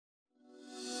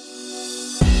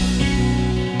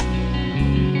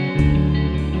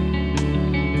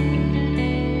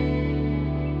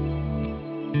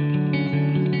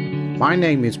My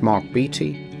name is Mark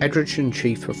Beattie,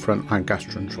 Editor-in-Chief of Frontline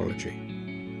Gastroenterology.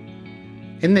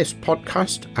 In this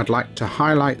podcast, I'd like to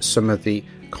highlight some of the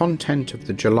content of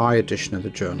the July edition of the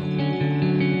journal.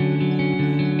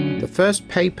 The first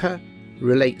paper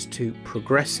relates to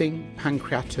progressing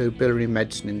pancreatobiliary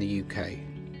medicine in the UK.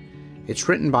 It's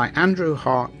written by Andrew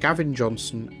Hart, Gavin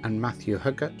Johnson and Matthew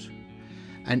Huggett,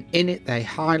 and in it they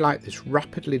highlight this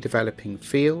rapidly developing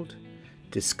field,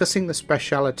 discussing the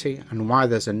speciality and why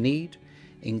there's a need,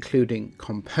 including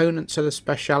components of the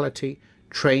speciality,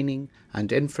 training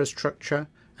and infrastructure,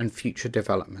 and future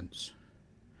developments.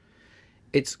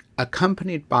 It's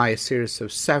accompanied by a series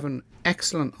of 7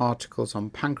 excellent articles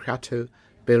on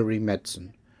pancreatobiliary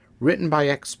medicine, written by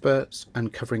experts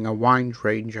and covering a wide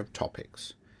range of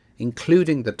topics,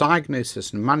 including the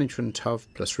diagnosis and management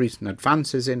of, plus recent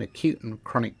advances in, acute and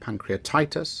chronic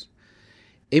pancreatitis,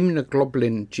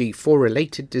 immunoglobulin G4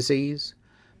 related disease,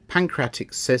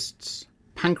 pancreatic cysts,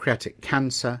 pancreatic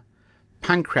cancer,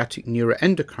 pancreatic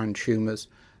neuroendocrine tumours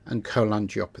and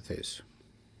cholangiopathies.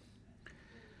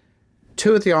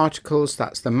 2 of the articles,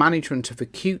 that's the management of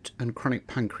acute and chronic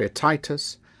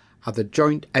pancreatitis, are the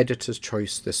joint editor's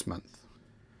choice this month.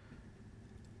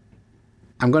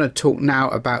 I'm going to talk now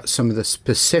about some of the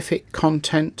specific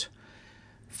content.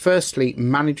 Firstly,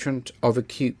 management of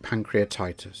acute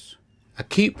pancreatitis.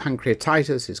 Acute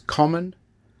pancreatitis is common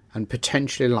and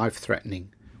potentially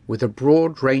life-threatening, with a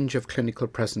broad range of clinical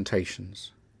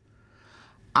presentations.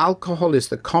 Alcohol is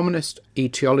the commonest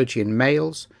etiology in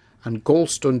males and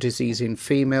gallstone disease in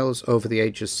females over the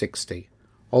age of 60,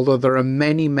 although there are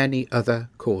many other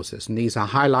causes, and these are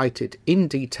highlighted in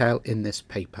detail in this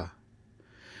paper.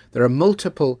 There are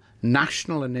multiple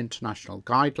national and international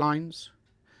guidelines.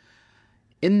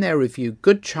 In their review,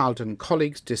 Goodchild and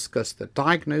colleagues discuss the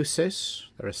diagnosis.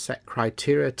 There are set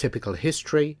criteria, typical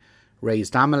history,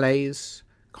 raised amylase,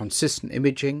 consistent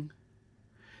imaging.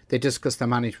 They discuss the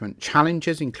management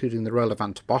challenges, including the role of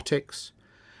antibiotics,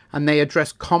 and they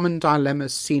address common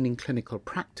dilemmas seen in clinical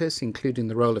practice, including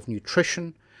the role of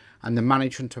nutrition and the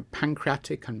management of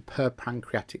pancreatic and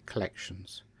perpancreatic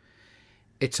collections.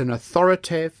 It's an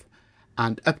authoritative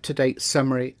and up-to-date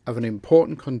summary of an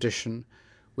important condition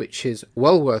which is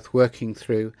well worth working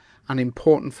through and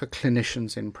important for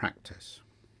clinicians in practice.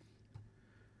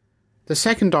 The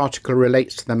second article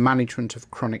relates to the management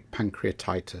of chronic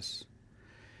pancreatitis.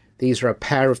 These are a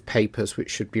pair of papers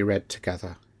which should be read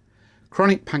together.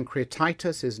 Chronic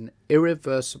pancreatitis is an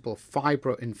irreversible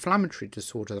fibroinflammatory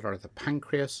disorder of the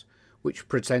pancreas which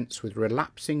presents with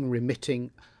relapsing,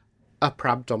 remitting upper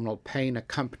abdominal pain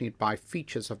accompanied by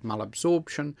features of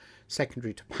malabsorption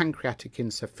secondary to pancreatic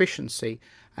insufficiency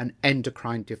and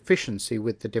endocrine deficiency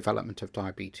with the development of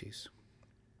diabetes.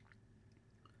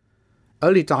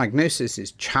 Early diagnosis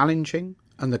is challenging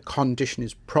and the condition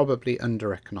is probably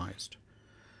underrecognised.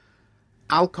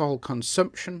 Alcohol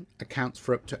consumption accounts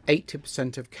for up to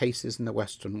 80% of cases in the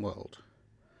Western world.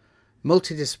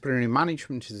 Multidisciplinary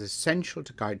management is essential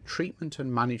to guide treatment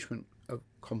and management of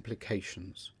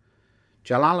complications.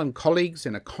 Jalal and colleagues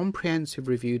in a comprehensive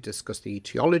review discuss the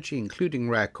etiology, including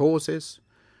rare causes,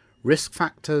 risk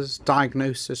factors,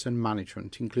 diagnosis and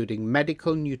management, including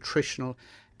medical, nutritional,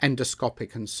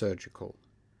 endoscopic and surgical.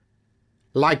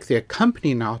 Like the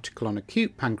accompanying article on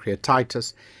acute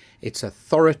pancreatitis, it's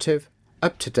authoritative,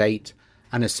 up-to-date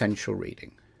and essential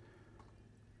reading.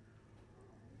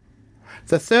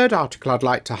 The third article I'd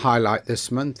like to highlight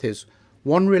this month is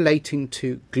one relating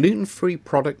to gluten-free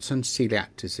products and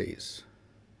celiac disease.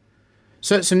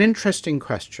 So it's an interesting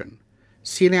question.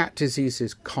 Celiac disease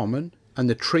is common and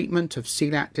the treatment of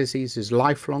celiac disease is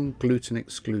lifelong gluten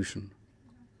exclusion.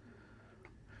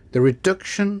 The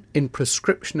reduction in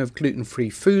prescription of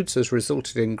gluten-free foods has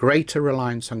resulted in greater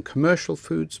reliance on commercial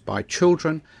foods by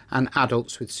children and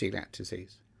adults with celiac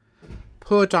disease.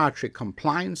 Poor dietary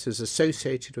compliance is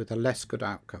associated with a less good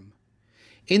outcome.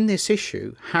 In this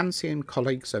issue, Hansi and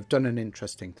colleagues have done an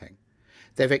interesting thing.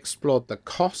 They've explored the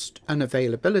cost and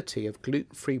availability of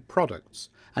gluten-free products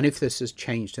and if this has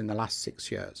changed in the last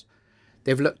 6 years.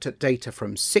 They've looked at data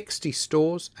from 60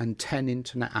 stores and 10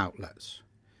 internet outlets.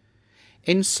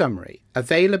 In summary,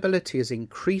 availability has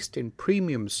increased in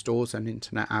premium stores and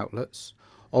internet outlets,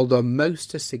 although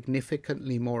most are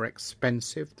significantly more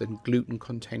expensive than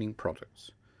gluten-containing products,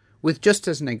 with, just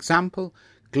as an example,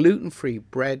 gluten-free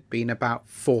bread being about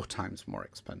 4 times more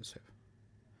expensive.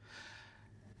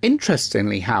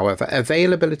 Interestingly, however,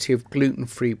 availability of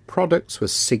gluten-free products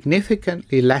was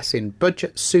significantly less in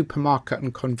budget supermarket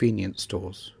and convenience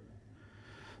stores.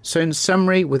 So in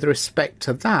summary, with respect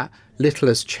to that, little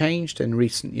has changed in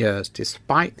recent years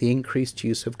despite the increased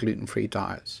use of gluten-free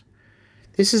diets.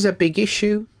 This is a big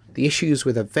issue the issues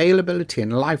with availability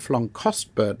and lifelong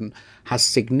cost burden has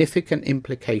significant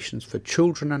implications for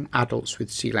children and adults with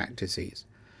celiac disease,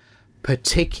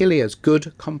 particularly as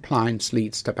good compliance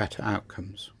leads to better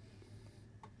outcomes.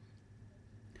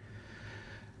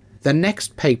 The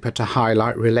next paper to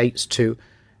highlight relates to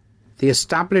the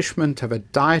establishment of a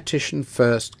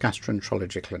dietitian-first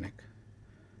gastroenterology clinic.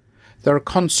 There are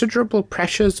considerable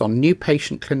pressures on new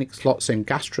patient clinic slots in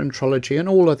gastroenterology and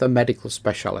all other medical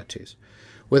specialties,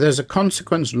 with as a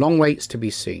consequence long waits to be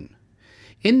seen.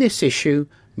 In this issue,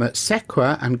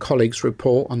 Mutsekwa and colleagues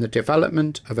report on the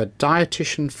development of a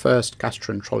dietitian-first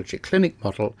gastroenterology clinic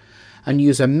model and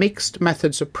use a mixed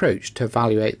methods approach to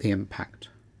evaluate the impact.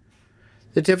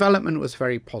 The development was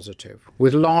very positive,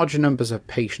 with large numbers of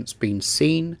patients being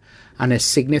seen and a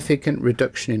significant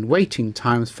reduction in waiting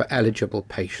times for eligible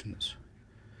patients.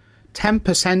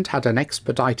 10% had an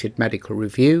expedited medical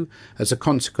review as a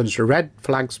consequence of red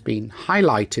flags being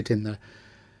highlighted in the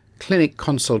clinic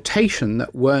consultation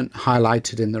that weren't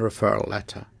highlighted in the referral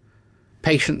letter.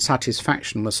 Patient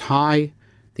satisfaction was high.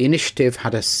 The initiative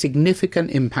had a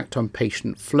significant impact on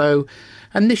patient flow,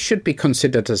 and this should be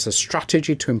considered as a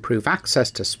strategy to improve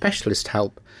access to specialist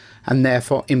help and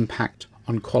therefore impact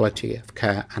on quality of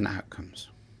care and outcomes.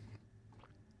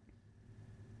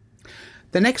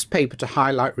 The next paper to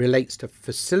highlight relates to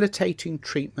facilitating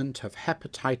treatment of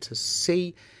hepatitis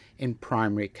C in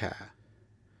primary care.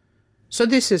 So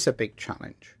this is a big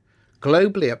challenge.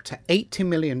 Globally, up to 80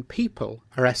 million people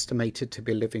are estimated to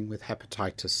be living with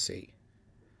hepatitis C.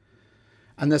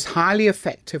 And there's highly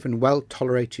effective and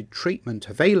well-tolerated treatment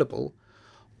available,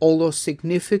 although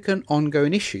significant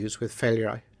ongoing issues with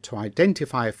failure to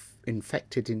identify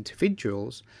infected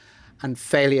individuals and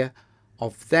failure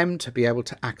of them to be able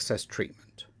to access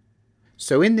treatment.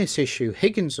 So in this issue,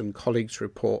 Higgins and colleagues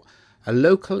report a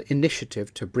local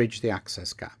initiative to bridge the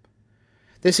access gap.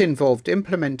 This involved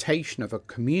implementation of a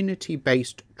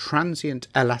community-based transient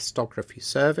elastography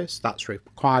service that's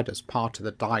required as part of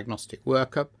the diagnostic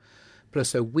workup,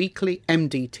 plus a weekly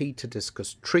MDT to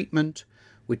discuss treatment,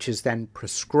 which is then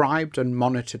prescribed and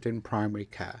monitored in primary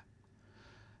care.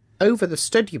 Over the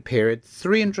study period,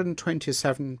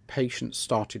 327 patients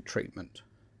started treatment.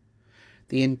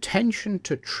 The intention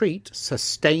to treat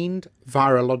sustained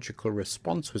virological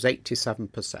response was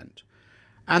 87%,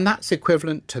 and that's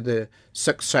equivalent to the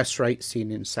success rate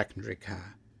seen in secondary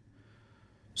care.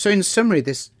 So in summary,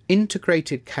 this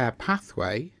integrated care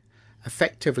pathway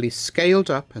effectively scaled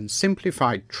up and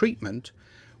simplified treatment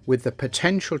with the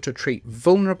potential to treat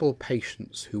vulnerable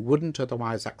patients who wouldn't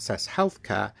otherwise access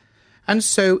healthcare, and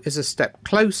so is a step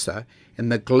closer in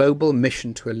the global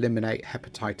mission to eliminate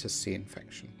hepatitis C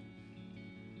infection.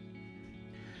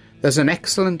 There's an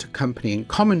excellent accompanying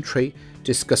commentary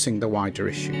discussing the wider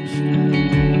issues.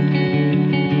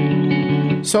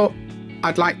 So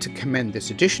I'd like to commend this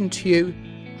edition to you.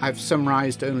 I've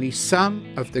summarised only some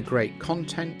of the great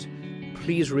content.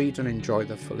 Please read and enjoy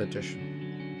the full edition.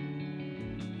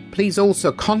 Please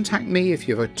also contact me if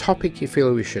you have a topic you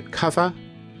feel we should cover,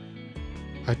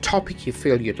 a topic you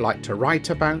feel you'd like to write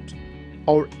about,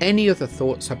 or any other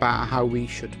thoughts about how we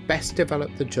should best develop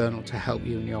the journal to help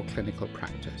you in your clinical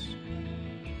practice.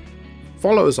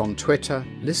 Follow us on Twitter,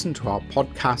 listen to our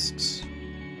podcasts.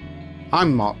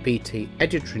 I'm Mark Beattie,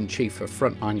 Editor-in-Chief of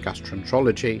Frontline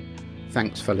Gastroenterology.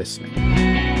 Thanks for listening.